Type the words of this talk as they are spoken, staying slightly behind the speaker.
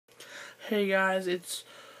Hey guys, it's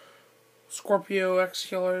Scorpio X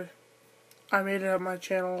Killer. I made it on my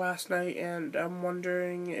channel last night, and I'm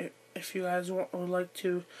wondering if you guys would like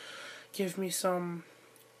to give me some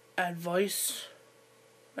advice,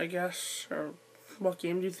 I guess, or what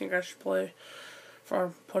game do you think I should play,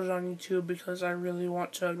 or put it on YouTube, because I really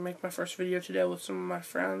want to make my first video today with some of my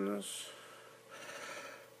friends.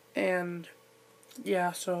 And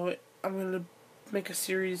yeah, so I'm gonna make a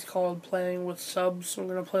series called Playing with Subs. I'm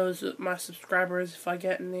gonna play with my subscribers if I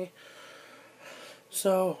get any.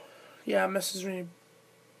 So yeah, leave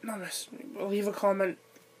a comment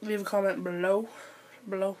below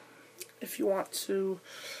if you want to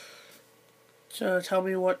tell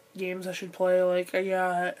me what games I should play. Like I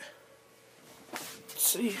got, let's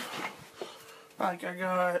see, like I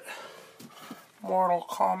got Mortal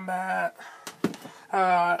Kombat,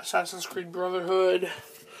 Assassin's Creed Brotherhood,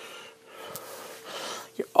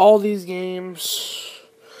 all these games.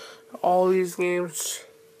 There's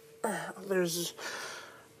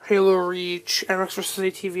Halo Reach, MX vs.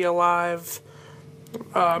 ATV Alive,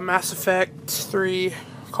 Mass Effect 3,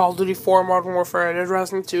 Call of Duty 4, Modern Warfare, Dead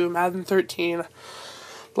Rising 2, Madden 13,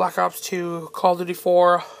 Black Ops 2, Call of Duty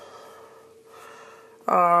 4,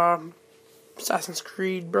 Assassin's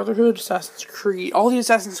Creed Brotherhood, Assassin's Creed, all the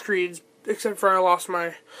Assassin's Creeds, except for I lost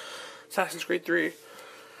my Assassin's Creed 3.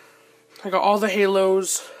 I got all the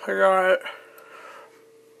Halos. I got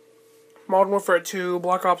Modern Warfare 2,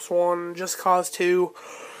 Black Ops 1, Just Cause 2,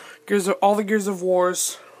 all the Gears of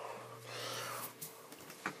Wars.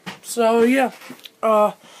 So yeah,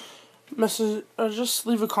 just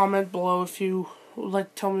leave a comment below if you would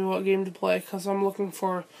like to tell me what game to play, because I'm looking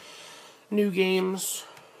for new games.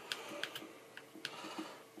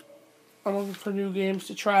 I'm looking for new games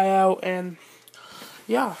to try out, and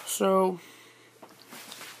yeah, so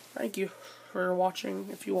thank you for watching,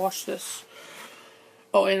 if you watch this.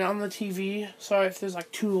 Oh, and on the TV, sorry if there's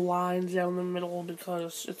like two lines down the middle,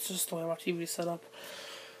 because it's just the way my TV is set up.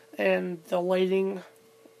 And the lighting,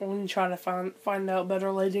 I'm going to try to find out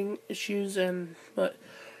better lighting issues, but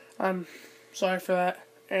I'm sorry for that.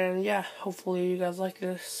 And yeah, hopefully you guys like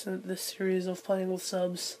this series of Playing with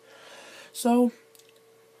Subs. So,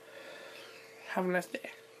 have a nice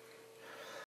day.